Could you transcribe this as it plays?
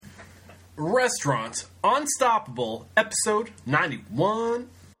Restaurant Unstoppable, episode 91.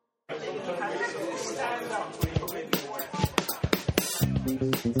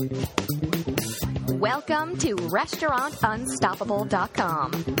 Welcome to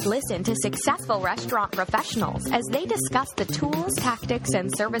RestaurantUnstoppable.com. Listen to successful restaurant professionals as they discuss the tools, tactics, and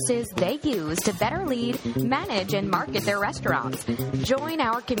services they use to better lead, manage, and market their restaurants. Join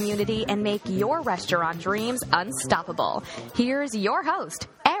our community and make your restaurant dreams unstoppable. Here's your host,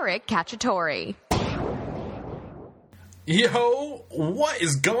 Eric Cacciatore. Yo, what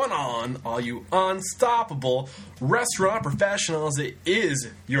is going on, all you unstoppable restaurant professionals? It is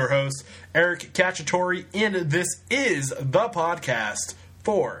your host, Eric Cacciatore, and this is the podcast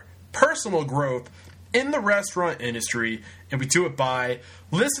for personal growth in the restaurant industry, and we do it by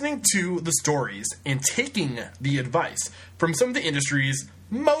listening to the stories and taking the advice from some of the industry's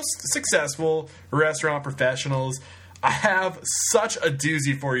most successful restaurant professionals. I have such a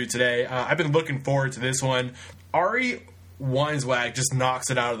doozy for you today. I've been looking forward to this one. Ari Weinzweig just knocks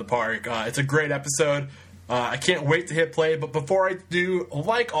it out of the park. It's a great episode. I can't wait to hit play, but before I do,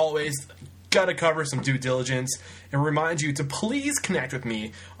 like always, gotta cover some due diligence and remind you to please connect with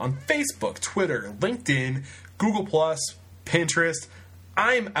me on Facebook, Twitter, LinkedIn, Google+, Pinterest.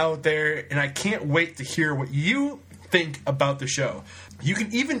 I'm out there, and I can't wait to hear what you think about the show. You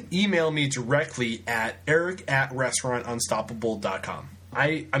can even email me directly at eric@restaurantunstoppable.com.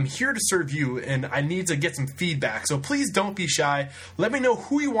 I'm here to serve you, and I need to get some feedback, so please don't be shy. Let me know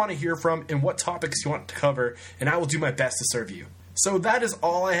who you want to hear from and what topics you want to cover, and I will do my best to serve you. So that is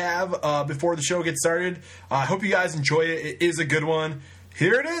all I have before the show gets started. I hope you guys enjoy it. It is a good one.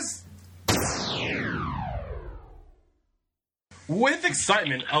 Here it is. With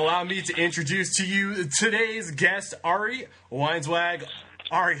excitement, allow me to introduce to you today's guest, Ari Weinzweig.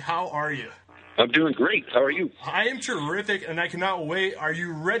 Ari, how are you? I'm doing great. How are you? I am terrific, and I cannot wait. Are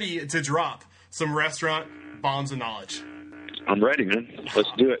you ready to drop some restaurant bombs of knowledge? I'm ready, man. Let's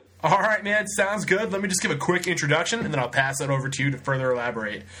do it. All right, man. Sounds good. Let me just give a quick introduction, and then I'll pass that over to you to further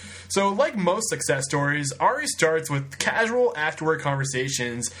elaborate. So, like most success stories, Ari starts with casual after-work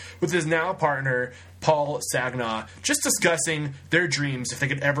conversations with his now partner, Paul Sagnaw, just discussing their dreams if they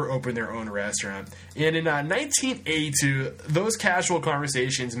could ever open their own restaurant. And in 1982, those casual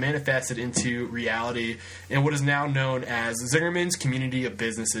conversations manifested into reality in what is now known as Zingerman's Community of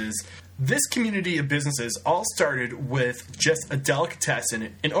Businesses. This community of businesses all started with just a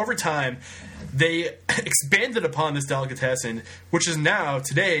delicatessen, and over time, they expanded upon this delicatessen, which is now,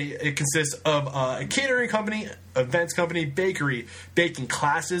 today, it consists of a catering company, events company, bakery, baking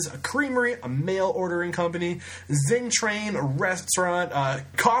classes, a creamery, a mail ordering company, Zing Train, a restaurant, a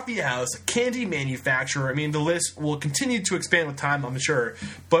coffee house, a candy manufacturer. I mean, the list will continue to expand with time, I'm sure,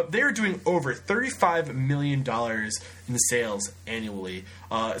 but they're doing over $35 million in sales annually.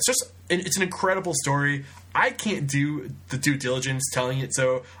 It's an incredible story. I can't do the due diligence telling it,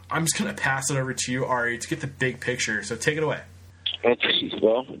 so I'm just going to pass it over to you, Ari, to get the big picture. So take it away. Okay.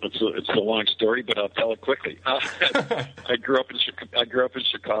 Well, it's a long story, but I'll tell it quickly. I grew up in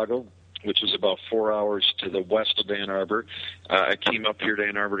Chicago, which is about 4 hours to the west of Ann Arbor. I came up here to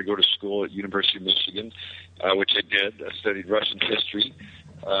Ann Arbor to go to school at University of Michigan, which I did. I studied Russian history.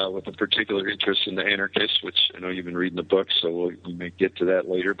 With a particular interest in the anarchists, which I know you've been reading the book, so we may get to that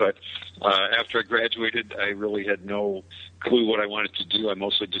later. But after I graduated, I really had no clue what I wanted to do. I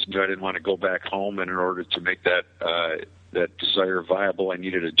mostly just knew I didn't want to go back home, and in order to make that desire viable, I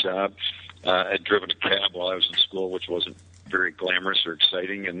needed a job. I'd driven a cab while I was in school, which wasn't very glamorous or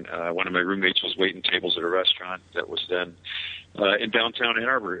exciting, and one of my roommates was waiting tables at a restaurant that was then in downtown Ann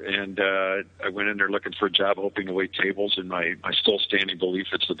Arbor, and I went in there looking for a job, hoping to wait tables, and my still standing belief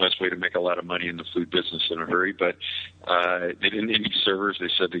it's the best way to make a lot of money in the food business in a hurry, but they didn't need any servers. They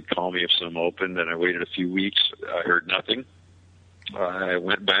said they'd call me if some opened, and I waited a few weeks. I heard nothing. I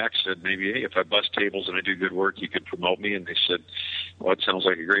went back, said, maybe, hey, if I bust tables and I do good work, you could promote me. And they said, well, it sounds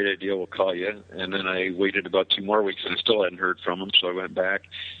like a great idea. We'll call you. And then I waited about 2 more weeks, and I still hadn't heard from them. So I went back,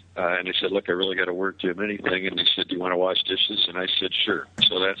 and they said, look, I really got to work. Do you have anything? And they said, do you want to wash dishes? And I said, sure.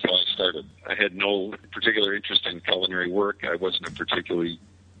 So that's how I started. I had no particular interest in culinary work. I wasn't a particularly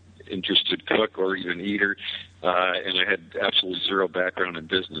interested cook or even eater, and I had absolutely zero background in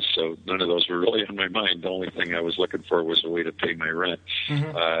business, so none of those were really on my mind. The only thing I was looking for was a way to pay my rent.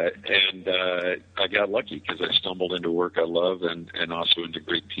 Mm-hmm. And I got lucky because I stumbled into work I love and also into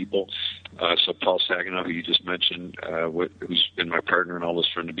great people. So Paul Saginaw, who you just mentioned, who's been my partner in all this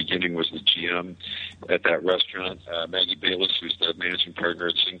from the beginning, was the GM at that restaurant. Maggie Bayless, who's the managing partner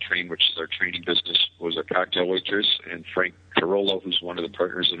at Sing Train, which is our training business, was a cocktail waitress, and Frank Carollo, who's one of the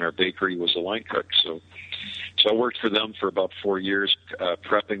partners in our bakery, was a line cook. So So I worked for them for about 4 years,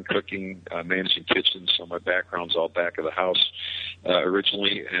 prepping, cooking, managing kitchens. So my background's all back of the house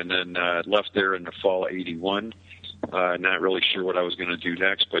originally, and then left there in the fall of '81. Not really sure what I was going to do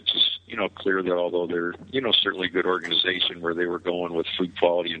next, but just, clear that although they're, certainly a good organization, where they were going with food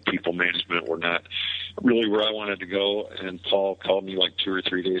quality and people management were not really where I wanted to go. And Paul called me like 2 or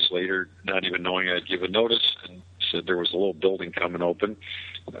 3 days later, not even knowing I'd give a notice, and said there was a little building coming open.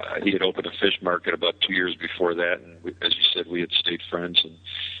 He had opened a fish market about 2 years before that, and as you said, we had stayed friends and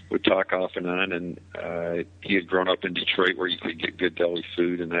would talk off and on. And he had grown up in Detroit, where you could get good deli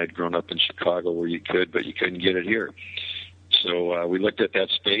food, and I had grown up in Chicago, where you could, but you couldn't get it here. So we looked at that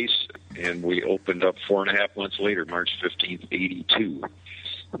space, and we opened up 4.5 months later, March 15th, '82.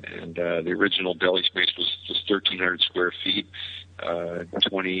 And the original deli space was just 1,300 square feet,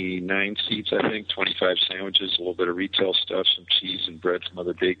 29 seats, I think, 25 sandwiches, a little bit of retail stuff, some cheese and bread from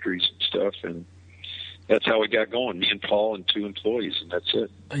other bakeries and stuff. And that's how we got going, me and Paul and 2 employees, and that's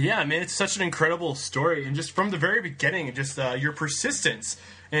it. Yeah, I mean, it's such an incredible story. And just from the very beginning, just your persistence.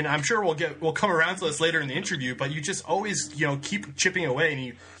 And I'm sure we'll come around to this later in the interview, but you just always, keep chipping away,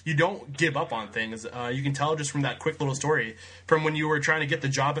 and you don't give up on things. You can tell just from that quick little story, from when you were trying to get the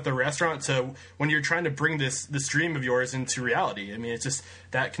job at the restaurant to when you're trying to bring this dream of yours into reality. I mean, it's just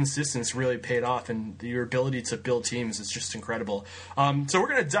that consistency really paid off, and your ability to build teams is just incredible. So we're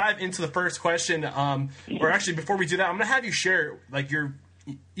going to dive into the first question, or actually before we do that, I'm going to have you share like your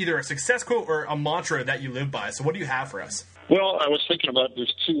either a success quote or a mantra that you live by. So what do you have for us? Well, I was thinking about,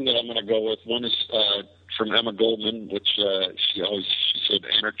 there's 2 that I'm going to go with. One is from Emma Goldman, which she said,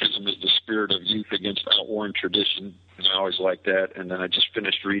 anarchism is the spirit of youth against outworn tradition. And I always like that. And then I just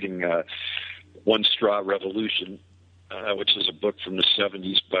finished reading One Straw Revolution, which is a book from the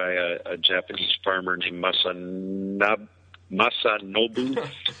 70s by a Japanese farmer named Masanobu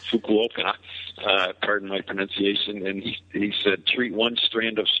Fukuoka, pardon my pronunciation, and he said, treat one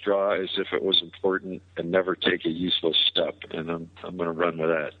strand of straw as if it was important and never take a useless step. And I'm going to run with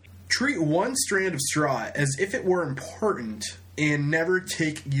that. Treat one strand of straw as if it were important and never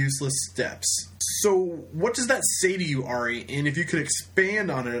take useless steps. So what does that say to you, Ari? And if you could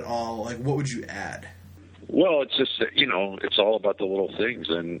expand on it at all, like what would you add? Well, it's just, it's all about the little things,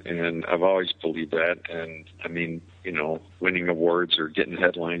 and I've always believed that. And I mean, winning awards or getting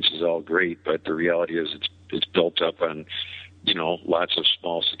headlines is all great, but the reality is it's built up on, lots of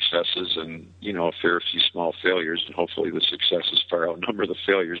small successes and, a fair few small failures, and hopefully the successes far outnumber the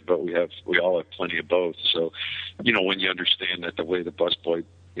failures, but we all have plenty of both. So, when you understand that the way the busboy,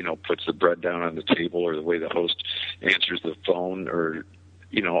 puts the bread down on the table, or the way the host answers the phone, or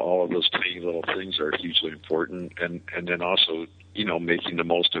all of those tiny little things are hugely important. And then also, making the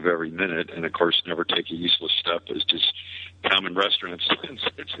most of every minute. And of course, never take a useless step is just common restaurant sense.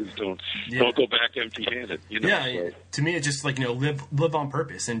 Don't go back empty-handed. Yeah. So. To me, it's just like, live on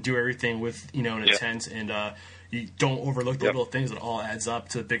purpose and do everything with, an intent, and you don't overlook the little things. That all adds up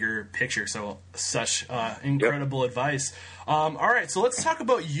to the bigger picture. So such incredible advice. All right, so let's talk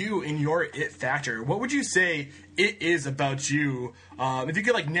about you and your it factor. What would you say it is about you? If you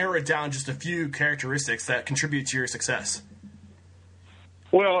could narrow it down, just a few characteristics that contribute to your success.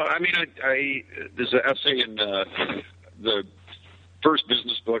 Well, I mean, there's an essay in the first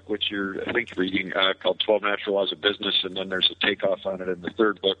business book, which you're, I think, reading, called 12 Natural Laws of Business, and then there's a takeoff on it in the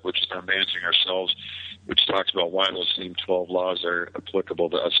third book, which is on managing ourselves, which talks about why those same 12 laws are applicable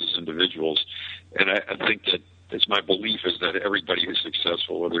to us as individuals. And I think that it's my belief is that everybody who's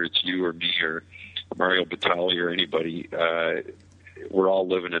successful, whether it's you or me or Mario Batali or anybody, we're all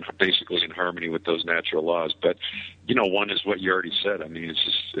living basically in harmony with those natural laws. But, one is what you already said. I mean,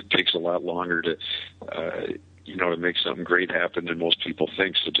 it takes a lot longer to make something great happen than most people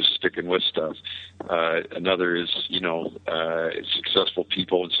think. So just sticking with stuff. Another is, successful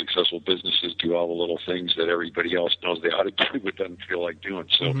people and successful businesses do all the little things that everybody else knows they ought to do, but doesn't feel like doing.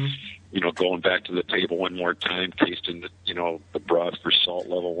 So, going back to the table one more time, tasting the broth for salt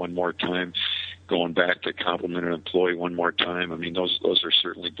level one more time, going back to compliment an employee one more time. I mean, those are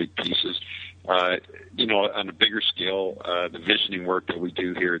certainly big pieces. On a bigger scale, the visioning work that we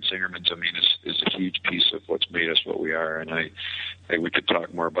do here at Zingerman's, I mean, is a huge piece of what's made us what we are. And we could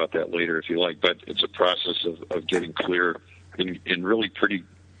talk more about that later if you like, but it's a process of getting clear in really pretty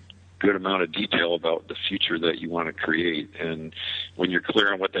good amount of detail about the future that you want to create. And when you're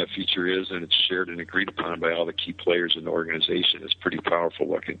clear on what that future is and it's shared and agreed upon by all the key players in the organization, it's pretty powerful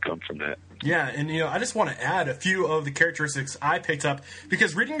what can come from that. Yeah, and I just want to add a few of the characteristics I picked up,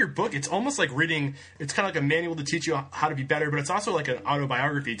 because reading your book, it's almost like reading, it's kind of like a manual to teach you how to be better, but it's also like an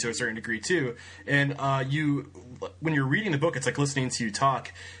autobiography to a certain degree too. And when you're reading the book, it's like listening to you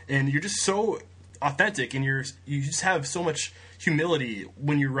talk, and you're just so authentic, and you just have so much humility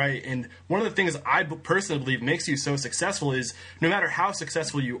when you write. And one of the things I personally believe makes you so successful is no matter how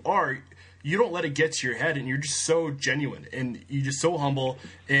successful you are, you don't let it get to your head, and you're just so genuine, and you're just so humble,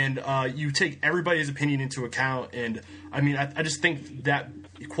 and you take everybody's opinion into account. And I mean, I just think that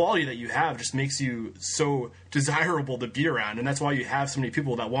quality that you have just makes you so desirable to be around, and that's why you have so many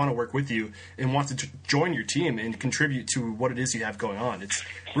people that want to work with you and want to join your team and contribute to what it is you have going on. It's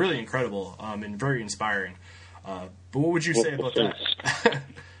really incredible and very inspiring. But what would you say about that?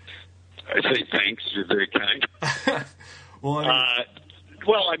 I say thanks. You're very kind. Well, I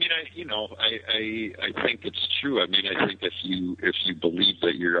think it's true. I mean, I think if you believe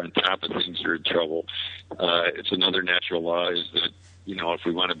that you're on top of things, you're in trouble. It's another natural law is that, if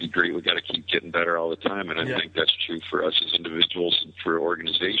we want to be great, we got to keep getting better all the time. And I think that's true for us as individuals and for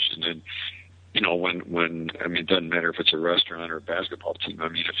organization. And, it doesn't matter if it's a restaurant or a basketball team. I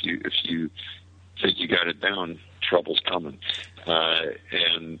mean, if you think you got it down, trouble's coming.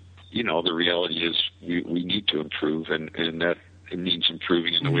 And the reality is we need to improve, and that it means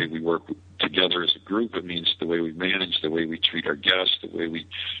improving in the way we work together as a group. It means the way we manage, the way we treat our guests, the way we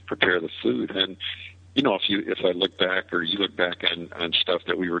prepare the food. And, if I look back or you look back on stuff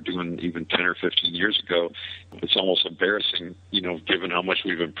that we were doing even 10 or 15 years ago, it's almost embarrassing, given how much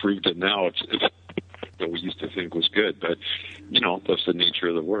we've improved it now. It's that we used to think was good, but that's the nature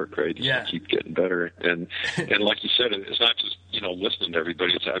of the work, right? Just keep getting better. And like you said, it's not just, listening to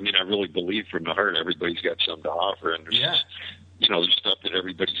everybody. I really believe from the heart, everybody's got something to offer. And there's there's stuff that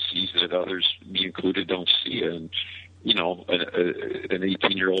everybody sees that others, me included, don't see. And, an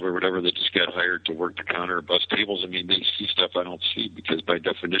 18-year-old or whatever that just got hired to work the counter or bus tables, they see stuff I don't see because by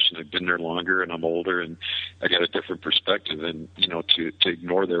definition I've been there longer and I'm older and I got a different perspective. And, to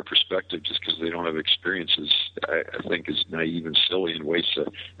ignore their perspective just because they don't have experiences, I think is naive and silly and wastes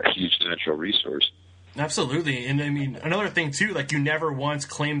a huge natural resource. Absolutely. And another thing too, like you never once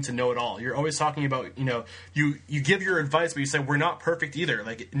claim to know it all. You're always talking about, you give your advice, but you say we're not perfect either.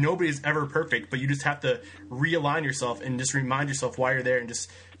 Like nobody's ever perfect, but you just have to realign yourself and just remind yourself why you're there. And just,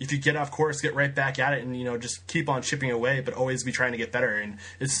 if you get off course, get right back at it and, just keep on chipping away, but always be trying to get better. And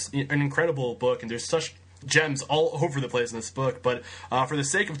it's an incredible book, and there's such gems all over the place in this book. But for the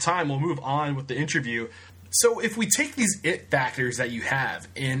sake of time, we'll move on with the interview. So if we take these it factors that you have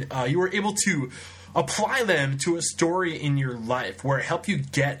and you were able to apply them to a story in your life where it helped you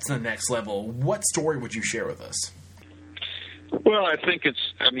get to the next level, what story would you share with us? Well, I think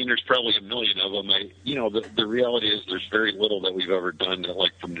there's probably a million of them. The reality is there's very little that we've ever done that,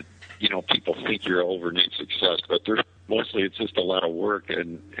 like, from people think you're overnight success, but mostly it's just a lot of work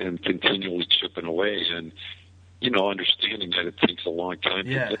and continually chipping away and, understanding that it takes a long time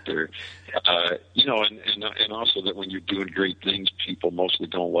to get there. And also that when you're doing great things, people mostly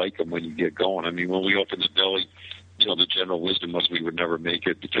don't like them when you get going. When we opened the deli, the general wisdom was we would never make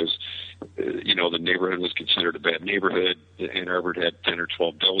it because, the neighborhood was considered a bad neighborhood. Ann Arbor had 10 or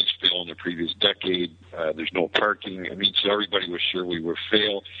 12 delis fail in the previous decade. There's no parking. So everybody was sure we would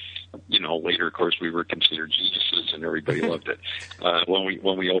fail. Later, of course, we were considered geniuses, and everybody loved it.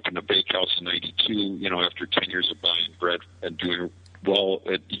 When we opened the bakehouse in '92, after 10 years of buying bread and doing well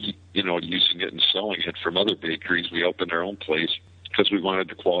at using it and selling it from other bakeries, we opened our own place because we wanted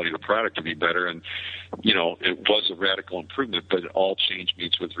the quality of the product to be better. And it was a radical improvement, but all change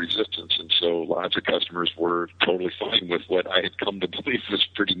meets with resistance. And so lots of customers were totally fine with what I had come to believe was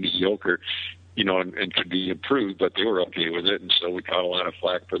pretty mediocre. And could be improved, but they were okay with it, and so we caught a lot of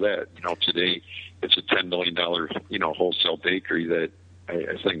flack for that. Today it's a $10 million, wholesale bakery that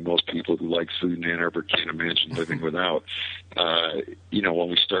I think most people who like food in Ann Arbor can't imagine living without. When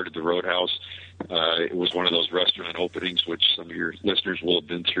we started the Roadhouse, it was one of those restaurant openings, which some of your listeners will have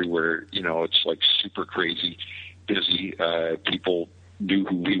been through, where, it's like super crazy, busy. People knew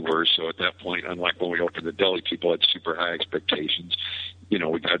who we were, so at that point, unlike when we opened the deli, people had super high expectations.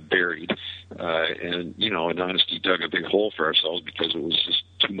 We got buried, and in honesty, dug a big hole for ourselves because it was just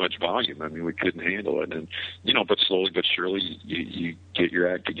too much volume. We couldn't handle it, and but slowly but surely, you get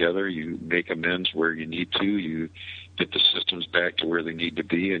your act together, you make amends where you need to, you get the systems back to where they need to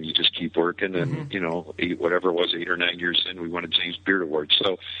be, and you just keep working. And whatever it was, 8 or 9 years in, we won a James Beard Award.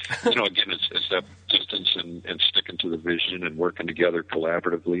 So, again, it's that distance and sticking to the vision and working together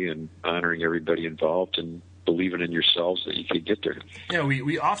collaboratively and honoring everybody involved and believing in yourselves that you can get there. Yeah,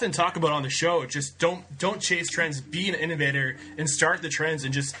 we often talk about on the show, just don't chase trends, be an innovator and start the trends.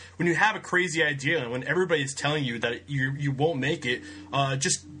 And just when you have a crazy idea and when everybody's telling you that you won't make it,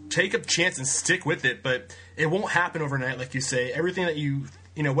 just take a chance and stick with it. But it won't happen overnight, like you say. Everything that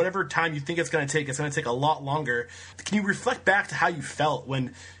whatever time you think it's going to take a lot longer. Can you reflect back to how you felt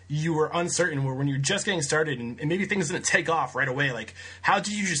when you were uncertain, or when you're just getting started and maybe things didn't take off right away, like how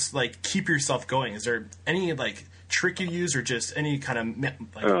do you just like keep yourself going? Is there any like trick you use, or just any kind of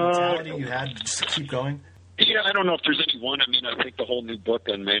mentality you had just to keep going? Yeah, I don't know if there's any one. I mean, I think the whole new book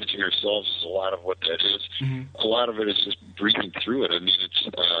on managing ourselves is a lot of what that is. Mm-hmm. A lot of it is just breathing through it. I mean,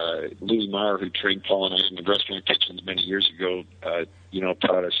 it's Louis Maher, who trained Paul and I in the restaurant kitchens many years ago,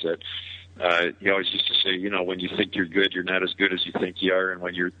 taught us that he always used to say, when you think you're good, you're not as good as you think you are, and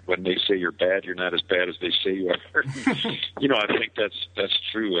when they say you're bad, you're not as bad as they say you are. I think that's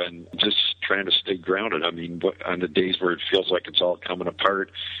true, and just trying to stay grounded. I mean, on the days where it feels like it's all coming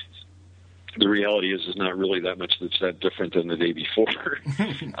apart, the reality is not really that much that's that different than the day before.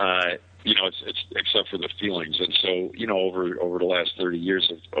 It's except for the feelings. And so, over the last 30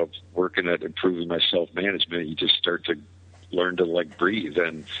 years of working at improving my self-management, you just start to learn to like breathe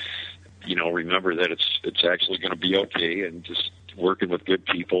and, remember that it's actually going to be okay, and just working with good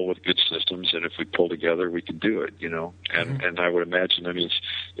people, with good systems. And if we pull together, we can do it, and I would imagine, I mean,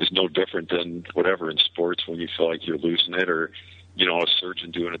 it's no different than whatever in sports when you feel like you're losing it, or, a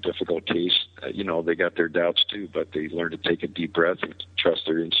surgeon doing a difficult case, they got their doubts too, but they learn to take a deep breath and trust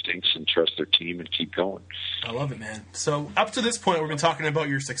their instincts and trust their team and keep going. I love it, man. So up to this point, we've been talking about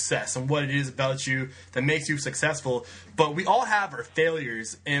your success and what it is about you that makes you successful, but we all have our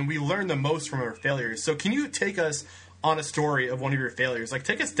failures, and we learn the most from our failures. So can you take us on a story of one of your failures? Like,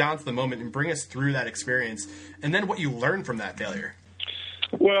 take us down to the moment and bring us through that experience, and then what you learned from that failure.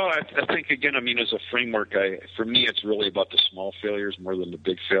 Well, I think, again, I mean, as a framework, for me, it's really about the small failures more than the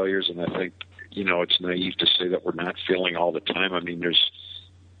big failures. And I think, it's naive to say that we're not failing all the time. I mean, there's,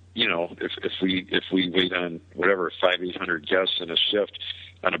 if we wait on whatever 500-800 guests in a shift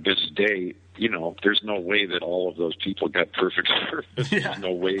on a busy day, there's no way that all of those people got perfect service. Yeah. There's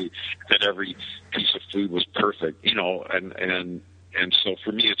no way that every piece of food was perfect, and so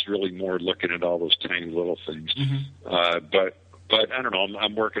for me, it's really more looking at all those tiny little things. Mm-hmm. But I don't know,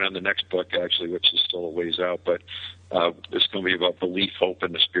 I'm working on the next book, actually, which is still a ways out, but it's going to be about belief, hope,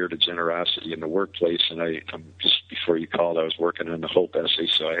 and the spirit of generosity in the workplace. And I'm just before you called, I was working on the hope essay,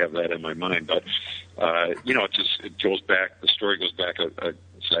 so I have that in my mind. But, it goes back, the story goes back,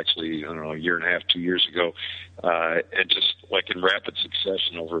 it's actually, I don't know, a year and a half, 2 years ago. And just like in rapid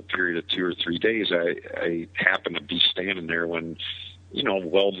succession over a period of 2 or 3 days, I happened to be standing there when,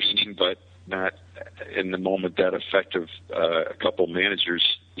 well-meaning, but not in the moment that effective. A couple managers,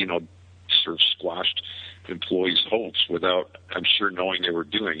 sort of squashed employees' hopes without, I'm sure, knowing they were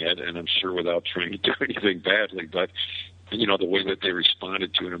doing it, and I'm sure without trying to do anything badly. But the way that they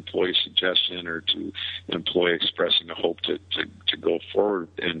responded to an employee suggestion or to an employee expressing a hope to go forward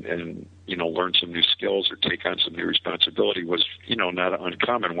and learn some new skills or take on some new responsibility was, not an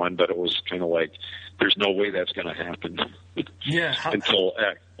uncommon one, but it was kind of like, there's no way that's going to happen until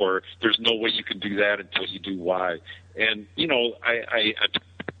X, or there's no way you can do that until you do Y. And, I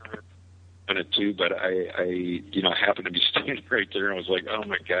on it too, but I happened to be standing right there, and I was like, oh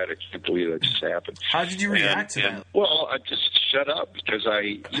my God, I can't believe that just happened. How did you react to that? Well, I just shut up, because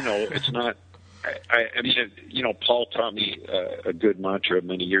it's not, I mean, Paul taught me a good mantra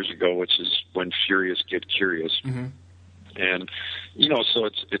many years ago, which is when furious, get curious. Mm-hmm. And, so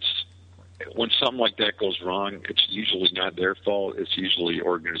it's, when something like that goes wrong, it's usually not their fault. It's usually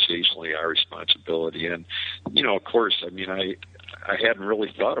organizationally our responsibility. And, of course, I mean, I hadn't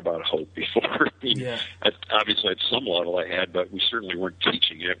really thought about hope before. I mean, obviously at some level I had, but we certainly weren't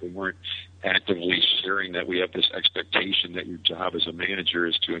teaching it. We weren't actively sharing that we have this expectation that your job as a manager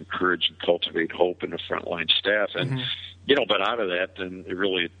is to encourage and cultivate hope in the frontline staff. And, mm-hmm. But out of that, then it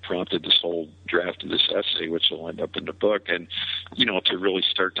really prompted this whole draft of this essay, which will end up in the book. And, to really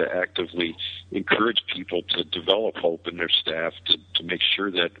start to actively encourage people to develop hope in their staff, to make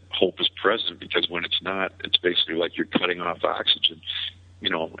sure that hope is present, because when it's not, it's basically like you're cutting off oxygen.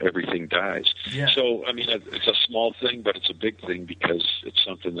 Everything dies. Yeah. So, I mean, it's a small thing, but it's a big thing, because it's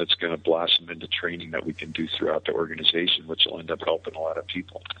something that's going to blossom into training that we can do throughout the organization, which will end up helping a lot of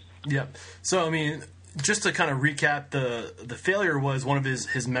people. Yeah. So, I mean, just to kind of recap, the failure was one of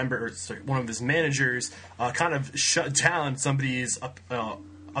his managers kind of shut down somebody's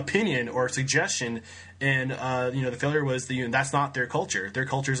opinion or suggestion, and the failure was that's not their culture. Their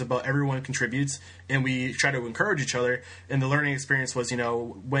culture is about everyone contributes, and we try to encourage each other. And the learning experience was,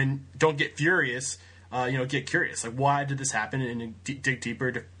 when don't get furious, get curious. Like, why did this happen, and dig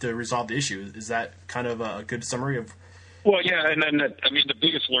deeper to resolve the issue. Is that kind of a good summary of? Well, yeah, and then the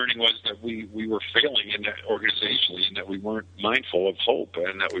biggest learning was that we were failing in that organizationally, and that we weren't mindful of hope,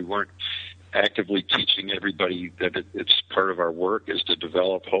 and that we weren't actively teaching everybody that it's part of our work is to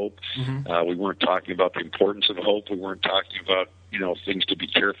develop hope. We weren't talking about the importance of hope. We weren't talking about, things to be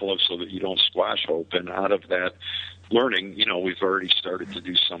careful of so that you don't squash hope. And out of that learning, we've already started to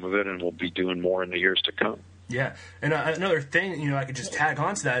do some of it, and we'll be doing more in the years to come. Yeah, and another thing, I could just tag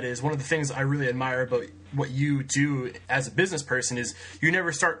on to that is one of the things I really admire about what you do as a business person is you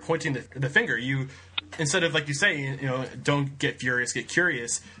never start pointing the finger. You, instead of, like you say, don't get furious, get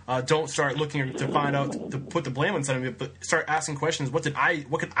curious. Don't start looking to find out, to put the blame on somebody, but start asking questions. What could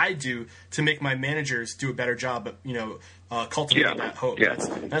I do to make my managers do a better job at, cultivating that hope? Yeah.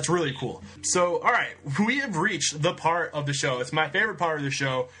 That's really cool. So, all right, we have reached the part of the show. It's my favorite part of the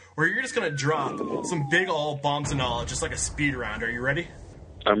show where you're just going to drop some big old bombs of knowledge, just like a speed round. Are you ready?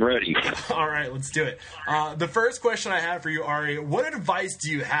 I'm ready. All right, let's do it. The first question I have for you, Ari, what advice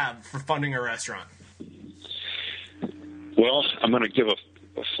do you have for funding a restaurant? Well, I'm going to give a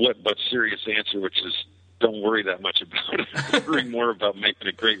flip but serious answer, which is don't worry that much about it. Worry more about making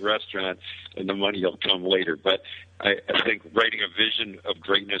a great restaurant, and the money will come later. But I think writing a vision of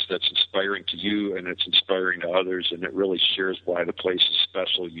greatness that's inspiring to you and it's inspiring to others, and it really shares why the place is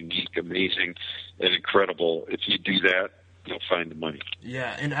special, unique, amazing, and incredible. If you do that, you'll find the money.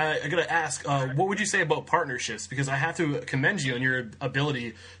 Yeah, and I got to ask, what would you say about partnerships? Because I have to commend you on your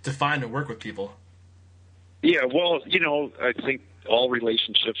ability to find and work with people. Yeah, well, I think all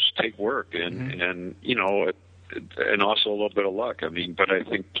relationships take work, and and also a little bit of luck. I mean, but I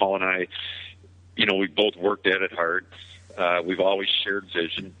think Paul and I, we've both worked at it hard. We've always shared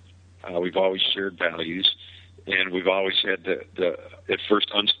vision. We've always shared values, and we've always had the at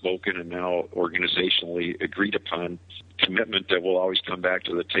first unspoken and now organizationally agreed upon commitment that we'll always come back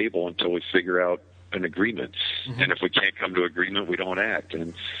to the table until we figure out an agreement. And if we can't come to agreement, we don't act.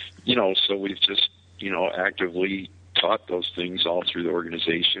 And so we've just actively taught those things all through the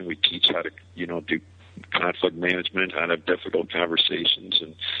organization. We teach how to, do conflict management, how to have difficult conversations,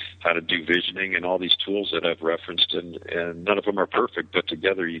 and how to do visioning, and all these tools that I've referenced. And none of them are perfect, but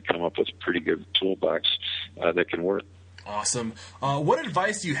together you come up with a pretty good toolbox that can work. Awesome. What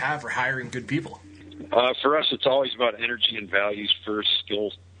advice do you have for hiring good people? For us, it's always about energy and values first,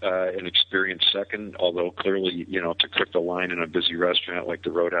 skills and experience second, although clearly, to cook the line in a busy restaurant like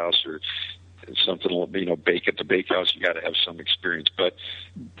the Roadhouse or something, bake at the bakehouse, you got to have some experience. But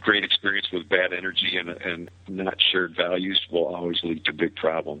great experience with bad energy and not shared values will always lead to big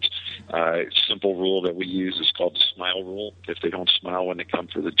problems. Simple rule that we use is called the SMILE rule. If they don't smile when they come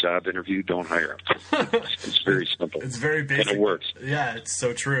for the job interview, don't hire them. It's very simple. It's very basic. And it works. Yeah, it's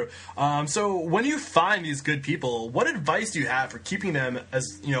so true. So when you find these good people, what advice do you have for keeping them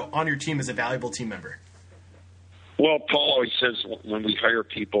as on your team as a valuable team member? Well, Paul always says when we hire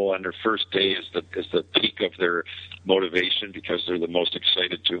people on their first day is the peak of their motivation, because they're the most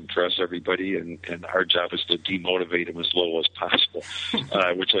excited to impress everybody, and our job is to demotivate them as little as possible,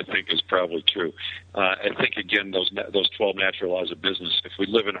 which I think is probably true. I think, again, those 12 natural laws of business, if we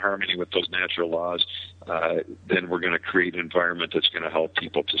live in harmony with those natural laws, then we're going to create an environment that's going to help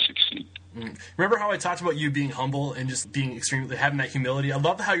people to succeed. Remember how I talked about you being humble and just being extremely, having that humility? I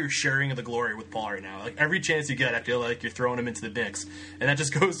love how you're sharing the glory with Paul right now. Like, every chance you get, I feel like you're throwing him into the mix. And that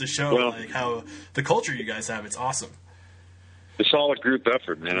just goes to show how the culture you guys have, it's awesome. It's all a group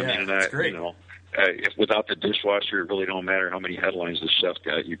effort, man. Yeah, I mean, it's great. If without the dishwasher, it really don't matter how many headlines the chef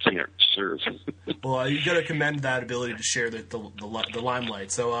got. You can't serve. Well, you got to commend that ability to share the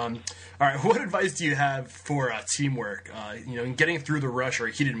limelight. So, all right, what advice do you have for teamwork? In getting through the rush or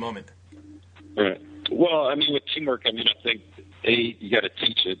a heated moment. Right. Well, I mean, with teamwork, I think A, you got to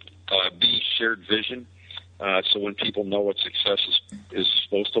teach it. B, shared vision. So when people know what success is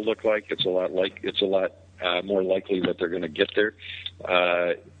supposed to look like, it's a lot more likely that they're going to get there.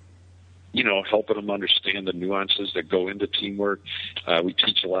 Helping them understand the nuances that go into teamwork. We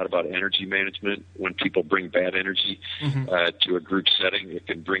teach a lot about energy management. When people bring bad energy to a group setting, it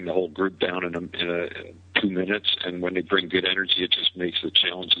can bring the whole group down in 2 minutes. And when they bring good energy, it just makes the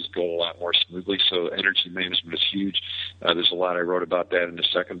challenges go a lot more smoothly. So energy management is huge. There's a lot I wrote about that in the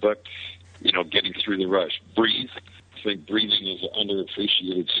second book. Getting through the rush. Breathe. I think breathing is an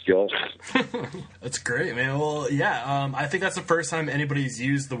underappreciated skill. That's great, man. Well, yeah, I think that's the first time anybody's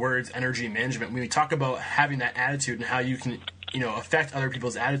used the words energy management. When we talk about having that attitude and how you can, affect other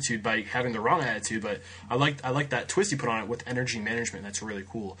people's attitude by having the wrong attitude. But I like that twist you put on it with energy management. That's really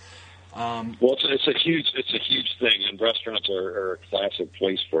cool. Well, it's a huge thing, and restaurants are a classic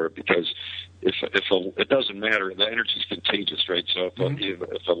place for it because it doesn't matter. The energy's contagious, right? So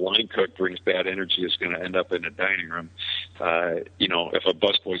if a line cook brings bad energy, it's going to end up in a dining room. If a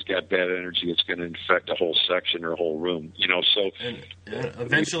busboy's got bad energy, it's going to infect a whole section or a whole room. So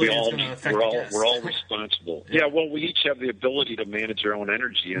eventually it's going to affect the guests. We're all responsible. Yeah, well, we each have the ability to manage our own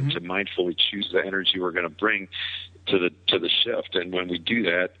energy and to mindfully choose the energy we're going to bring to the shift. And when we do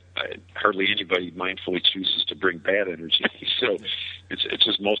that, hardly anybody mindfully chooses to bring bad energy. So it's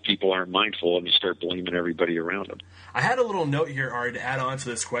just most people aren't mindful, and you start blaming everybody around them. I had a little note here, Ari, to add on to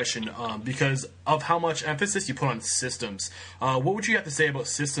this question because of how much emphasis you put on systems. What would you have to say about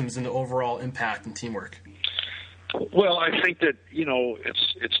systems and the overall impact and teamwork? Well, I think that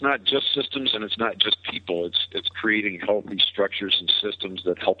it's not just systems and it's not just people. It's creating healthy structures and systems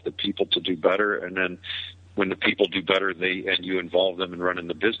that help the people to do better, and then when the people do better, and you involve them in running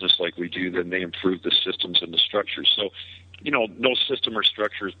the business like we do, then they improve the systems and the structures. So, no system or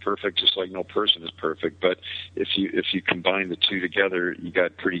structure is perfect, just like no person is perfect. But if you combine the two together, you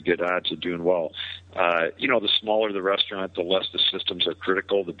got pretty good odds of doing well. The smaller the restaurant, the less the systems are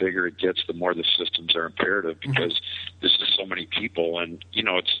critical. The bigger it gets, the more the systems are imperative because this is so many people, and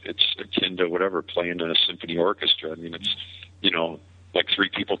it's akin to whatever playing in a symphony orchestra. I mean, it's like three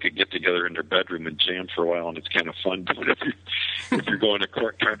people could get together in their bedroom and jam for a while, and it's kind of fun. But if you're going to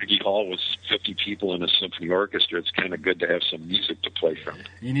Carnegie Hall with 50 people in a symphony orchestra, it's kind of good to have some music to play from.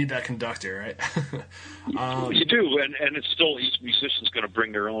 You need that conductor, right? You do, and it's still each musician's going to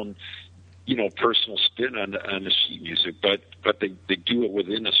bring their own, personal spin on the sheet music, but they do it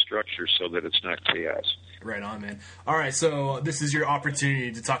within a structure so that it's not chaos. Right on, man. All right, so this is your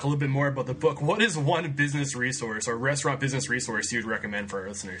opportunity to talk a little bit more about the book. What is one business resource or restaurant business resource you'd recommend for our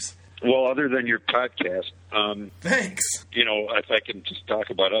listeners? Well, other than your podcast, thanks. If I can just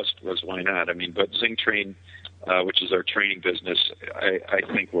talk about us, because why not? I mean, but Zing Train, which is our training business, I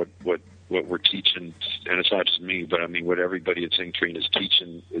think what we're teaching, and it's not just me, but I mean what everybody at Zing Train is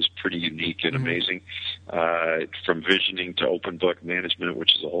teaching is pretty unique and amazing. From visioning to open book management,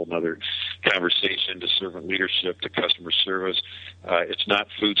 which is a whole other conversation, to servant leadership to customer service. It's not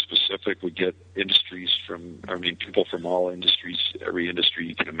food specific. We get people from all industries, every industry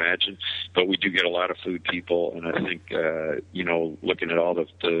you can imagine, but we do get a lot of food people, and I think, looking at all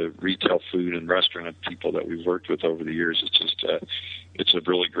the retail food and restaurant people that we've worked with over the years, it's just, it's a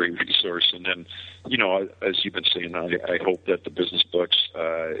really great resource. And then, as you've been saying, I hope that the business books,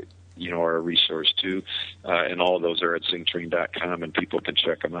 are a resource too. And all of those are at zingtrain.com, and people can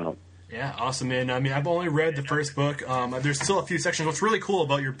check them out. Yeah, awesome, man. I mean, I've only read the first book. There's still a few sections. What's really cool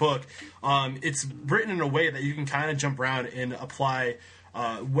about your book, it's written in a way that you can kind of jump around and apply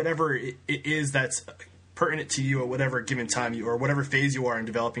whatever it is that's pertinent to you at whatever given time or whatever phase you are in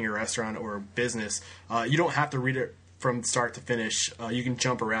developing your restaurant or business. You don't have to read it from start to finish. You can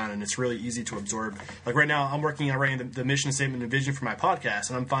jump around, and it's really easy to absorb. Like right now, I'm working on writing the mission statement and vision for my podcast,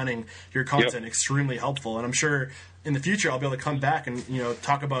 and I'm finding your content extremely helpful. And I'm sure in the future I'll be able to come back and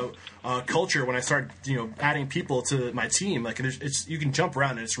talk about culture when I start adding people to my team. Like you can jump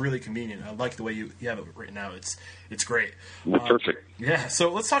around, and it's really convenient. I like the way you have it written out. It's great. Perfect. Yeah.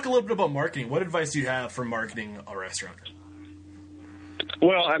 So let's talk a little bit about marketing. What advice do you have for marketing a restaurant?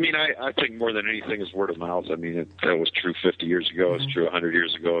 Well, I mean, I think more than anything is word of mouth. I mean, that was true 50 years ago. It's true 100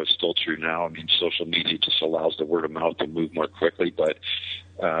 years ago. It's still true now. I mean, social media just allows the word of mouth to move more quickly. But,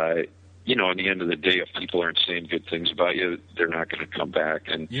 in the end of the day, if people aren't saying good things about you, they're not going to come back.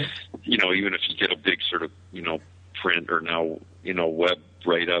 And, even if you get a big sort of, print or now, web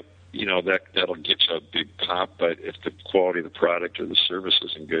write-up, that'll get you a big pop. But if the quality of the product or the service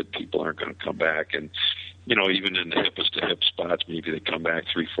isn't good, people aren't going to come back. And, even in the hippest to hip spots, maybe they come back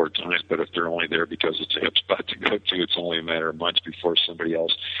 3-4 times, but if they're only there because it's a hip spot to go to, it's only a matter of months before somebody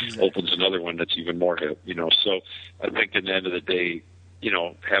else opens another one that's even more hip, So I think at the end of the day,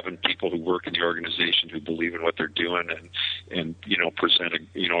 having people who work in the organization who believe in what they're doing and present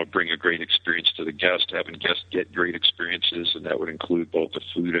bring a great experience to the guest, having guests get great experiences, and that would include both the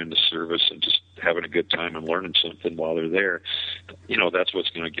food and the service, and just having a good time and learning something while they're there. That's what's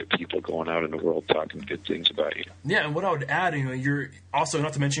going to get people going out in the world talking good things about you. Yeah, and what I would add, you're also,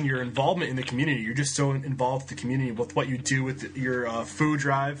 not to mention your involvement in the community. You're just so involved with the community with what you do with your food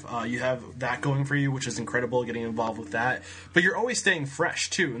drive. You have that going for you, which is incredible, getting involved with that. But you're always staying fresh,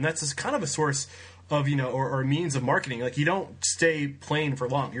 too, and that's kind of a source of, or means of marketing. Like, you don't stay plain for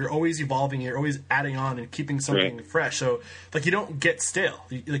long. You're always evolving. You're always adding on and keeping something fresh. So, like, you don't get stale.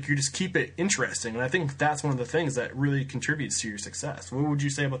 You just keep it interesting. And I think that's one of the things that really contributes to your success. What would you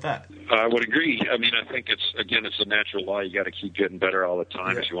say about that? I would agree. I mean, I think it's a natural law. You got to keep getting better all the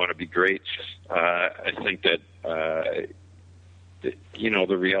time if you want to be great. I think that,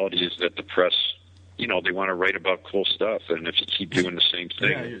 the reality is that the press, they want to write about cool stuff, and if you keep doing the same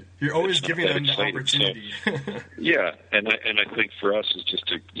thing, you're always giving them the opportunity. So, and I think for us is just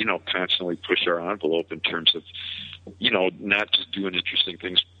to constantly push our envelope in terms of not just doing interesting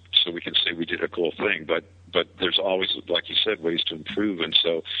things so we can say we did a cool thing, but there's always, like you said, ways to improve, and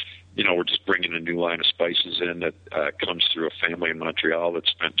so we're just bringing a new line of spices in that comes through a family in Montreal that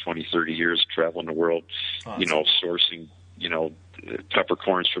spent 20, 30 years traveling the world, sourcing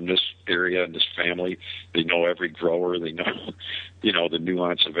peppercorns from this area and this family. They know every grower. They know, the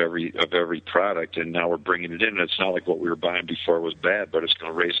nuance of every product. And now we're bringing it in. And it's not like what we were buying before was bad, but it's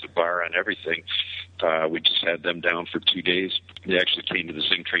going to raise the bar on everything. We just had them down for 2 days. They actually came to the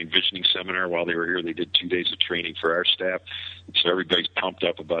Zing Train Visioning Seminar while they were here. They did 2 days of training for our staff. So everybody's pumped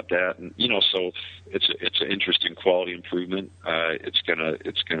up about that. And, so it's an interesting quality improvement. It's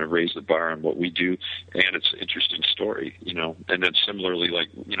gonna raise the bar on what we do. And it's an interesting story, and then similarly,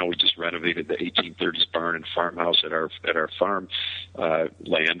 we just renovated the 1830s barn and farmhouse at our farm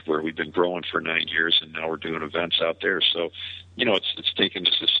land where we've been growing for 9 years, and now we're doing events out there. So, it's taking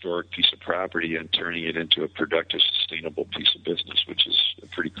this historic piece of property and turning it into a productive, sustainable piece of business, which is a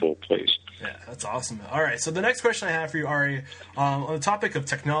pretty cool place. Yeah, that's awesome. All right, so the next question I have for you, Ari, on the topic of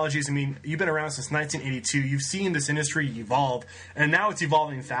technologies, I mean, you've been around since 1982. You've seen this industry evolve, and now it's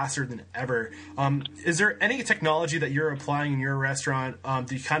evolving faster than ever. Is there any technology that you're applying in your restaurant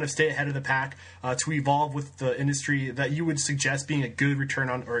to kind of stay ahead of the pack, to evolve with the industry, that you would suggest being a good return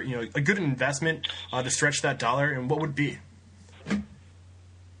on, or a good investment to stretch that dollar, and what would it be?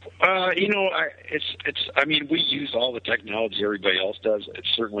 We use all the technology everybody else does. It's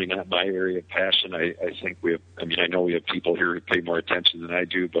certainly not my area of passion. I think I know we have people here who pay more attention than I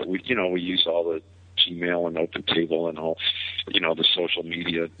do, but we use all the Gmail and Open Table and all, the social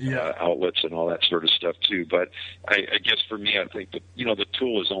media outlets and all that sort of stuff too. But I guess for me, I think that, the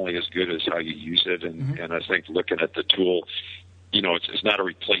tool is only as good as how you use it. And I think looking at the tool, it's not a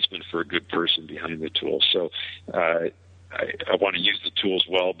replacement for a good person behind the tool. So, I want to use the tools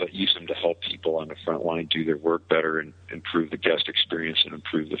well, but use them to help people on the front line do their work better and improve the guest experience and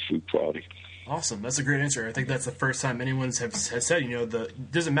improve the food quality. Awesome. That's a great answer. I think that's the first time anyone has said,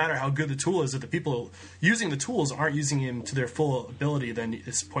 it doesn't matter how good the tool is. If the people using the tools aren't using them to their full ability, then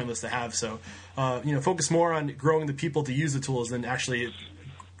it's pointless to have. So, focus more on growing the people to use the tools than actually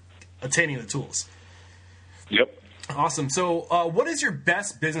attaining the tools. Yep. Awesome. So, what is your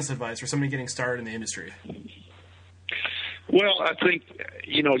best business advice for somebody getting started in the industry? Well, I think,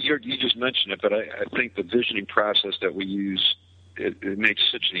 you just mentioned it, but I think the visioning process that we use, it makes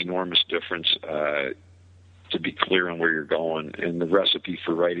such an enormous difference to be clear on where you're going. And the recipe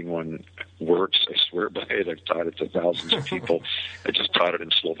for writing one works. I swear by it. I've taught it to thousands of people. I just taught it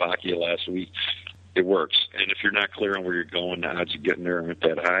in Slovakia last week. It works. And if you're not clear on where you're going, the odds of getting there aren't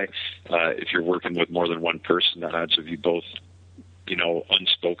that high. If you're working with more than one person, the odds of you both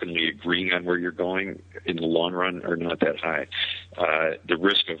unspokenly agreeing on where you're going in the long run are not that high. The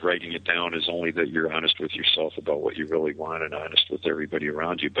risk of writing it down is only that you're honest with yourself about what you really want and honest with everybody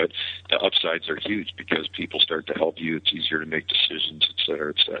around you. But the upsides are huge because people start to help you. It's easier to make decisions, et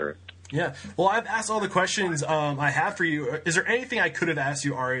cetera, et cetera. Yeah. Well, I've asked all the questions I have for you. Is there anything I could have asked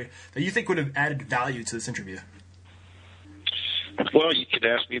you, Ari, that you think would have added value to this interview? Well, you could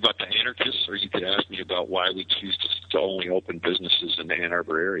ask me about the anarchists, or you could ask me about why we choose to only open businesses in the Ann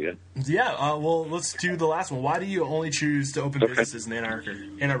Arbor area. Yeah, well, let's do the last one. Why do you only choose to open businesses in the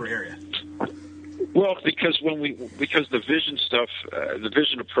Ann Arbor area? Well, because the vision stuff, the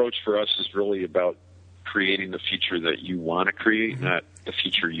vision approach for us is really about creating the future that you want to create, not the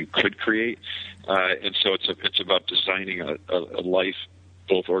future you could create. And so it's about designing a life,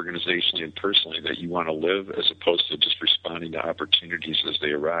 both organizationally and personally, that you want to live, as opposed to just responding to opportunities as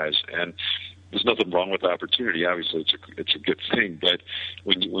they arise. And there's nothing wrong with opportunity. Obviously, it's a good thing. But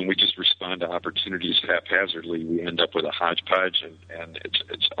when we just respond to opportunities haphazardly, we end up with a hodgepodge, and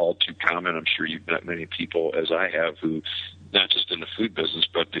it's all too common. I'm sure you've met many people, as I have, who not just in the food business,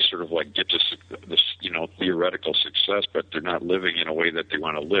 but they sort of like get to this theoretical success, but they're not living in a way that they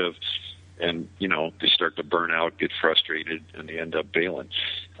want to live. And, they start to burn out, get frustrated, and they end up bailing.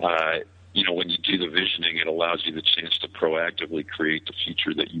 When you do the visioning, it allows you the chance to proactively create the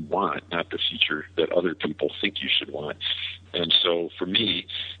future that you want, not the future that other people think you should want. And so for me,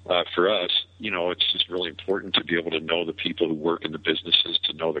 for us, it's just really important to be able to know the people who work in the businesses,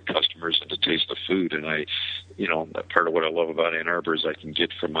 to know the customers, and to taste the food. And part of what I love about Ann Arbor is I can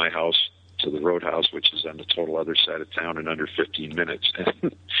get from my house to the Roadhouse, which is on the total other side of town, in under 15 minutes.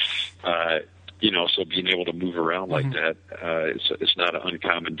 So being able to move around like that, it's not an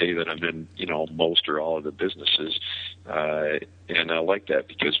uncommon day that I'm in, most or all of the businesses. And I like that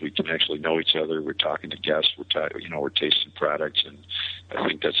because we can actually know each other. We're talking to guests. We're tasting products. And I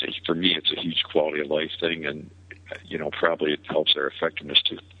think for me, it's a huge quality of life thing. And, probably it helps our effectiveness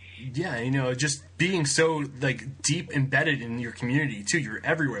too. Yeah, just being so deep embedded in your community too. You're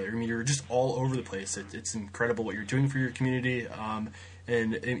everywhere. I mean, you're just all over the place. It's incredible what you're doing for your community.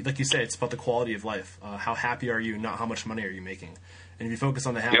 And like you say, it's about the quality of life. How happy are you, not how much money are you making? And if you focus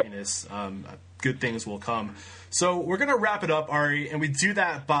on the happiness, good things will come. So we're going to wrap it up, Ari, and we do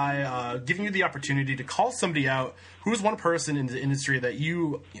that by giving you the opportunity to call somebody out who's one person in the industry that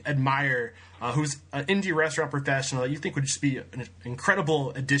you admire, who's an indie restaurant professional that you think would just be an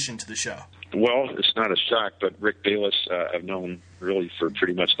incredible addition to the show. Well, it's not a shock, but Rick Bayless, I've known really for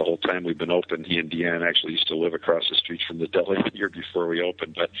pretty much the whole time we've been open. He and Deanne actually used to live across the street from the deli the year before we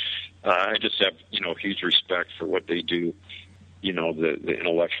opened. But I just have, huge respect for what they do, the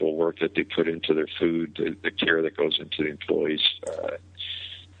intellectual work that they put into their food, the care that goes into the employees,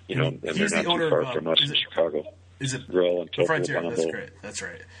 and they're not too far from us in Chicago. Is it Grill and Frontier? That's great. That's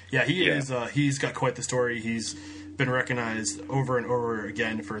right. Yeah, he is. He's got quite the story. He's been recognized over and over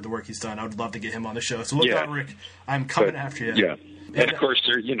again for the work he's done. I would love to get him on the show. So look out, Rick. I'm coming after you. Yeah. And of course,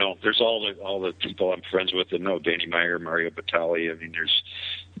 there's all the people I'm friends with that know Danny Meyer, Mario Batali. I mean, there's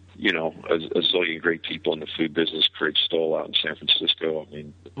a zillion great people in the food business. Craig Stoll out in San Francisco. I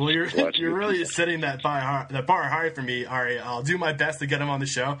mean, well, you're really setting that bar high for me, Ari. I'll do my best to get them on the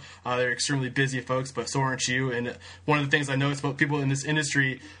show. They're extremely busy folks, but so aren't you. And one of the things I notice about people in this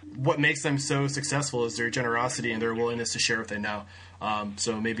industry, what makes them so successful is their generosity and their willingness to share what they know.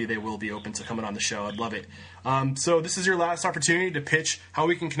 So maybe they will be open to coming on the show. I'd love it. So this is your last opportunity to pitch how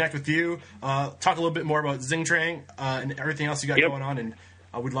we can connect with you. Talk a little bit more about Zing Trang and everything else you got going on, and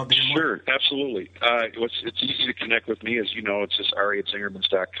we'd love to hear more. Sure, absolutely. It's easy to connect with me. As you know, it's just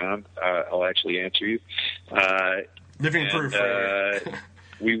Ari@Zingermans.com. I'll actually answer you. Living proof.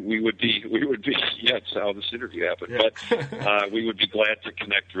 We would be that's how this interview happened. Yeah. But we would be glad to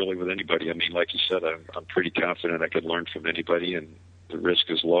connect really with anybody. I mean, like you said, I'm pretty confident I could learn from anybody, and the risk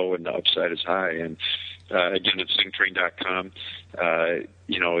is low and the upside is high. And again, it's zingtrain.com.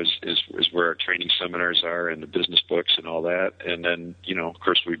 Is where our training seminars are and the business books and all that. And then, of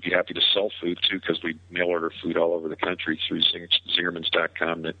course, we'd be happy to sell food too, because we mail order food all over the country through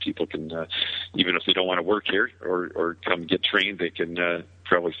Zingermans.com, that people can, even if they don't want to work here or come get trained, they can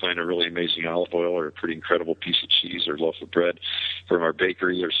probably find a really amazing olive oil or a pretty incredible piece of cheese or loaf of bread from our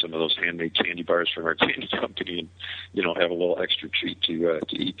bakery, or some of those handmade candy bars from our candy company, and have a little extra treat to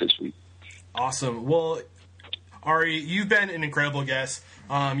eat this week. Awesome. Well, Ari, you've been an incredible guest.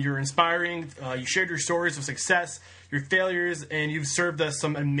 You're inspiring. You shared your stories of success, your failures, and you've served us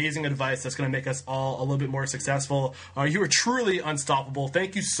some amazing advice that's going to make us all a little bit more successful. You are truly unstoppable.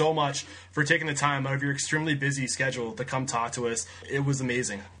 Thank you so much for taking the time out of your extremely busy schedule to come talk to us. It was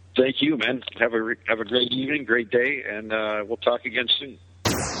amazing. Thank you, man. Have a great evening, great day, and we'll talk again soon.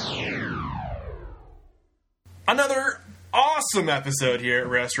 Another awesome episode here at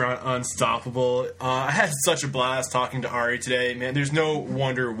Restaurant Unstoppable. I had such a blast talking to Ari today. Man, there's no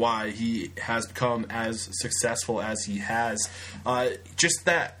wonder why he has become as successful as he has. Just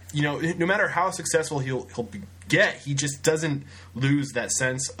that, no matter how successful he'll get, he just doesn't lose that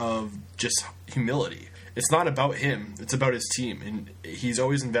sense of just humility. It's not about him. It's about his team. And he's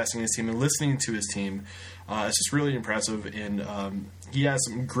always investing in his team and listening to his team. It's just really impressive. And he has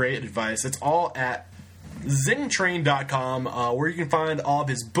some great advice. It's all at zingtrain.com, where you can find all of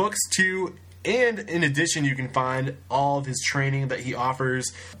his books too, and in addition you can find all of his training that he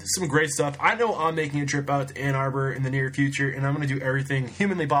offers. Some great stuff. I know I'm making a trip out to Ann Arbor in the near future, and I'm going to do everything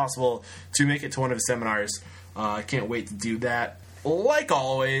humanly possible to make it to one of his seminars. I can't wait to do that. Like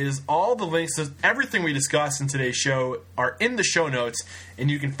always, all the links to everything we discussed in today's show are in the show notes,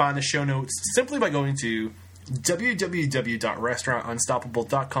 and you can find the show notes simply by going to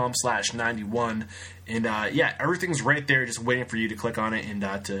www.restaurantunstoppable.com/91, And yeah, everything's right there, just waiting for you to click on it and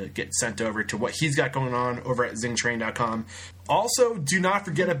to get sent over to what he's got going on over at zingtrain.com. Also, do not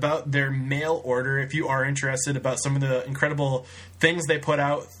forget about their mail order if you are interested about some of the incredible things they put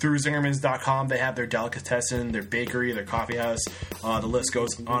out through zingermans.com. They have their delicatessen, their bakery, their coffee house. The list goes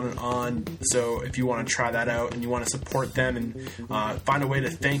on and on. So if you want to try that out and you want to support them and find a way to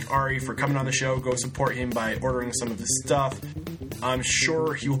thank Ari for coming on the show, go support him by ordering some of his stuff. I'm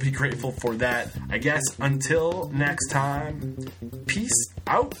sure he will be grateful for that. I guess until next time, peace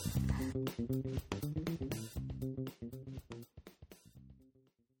out.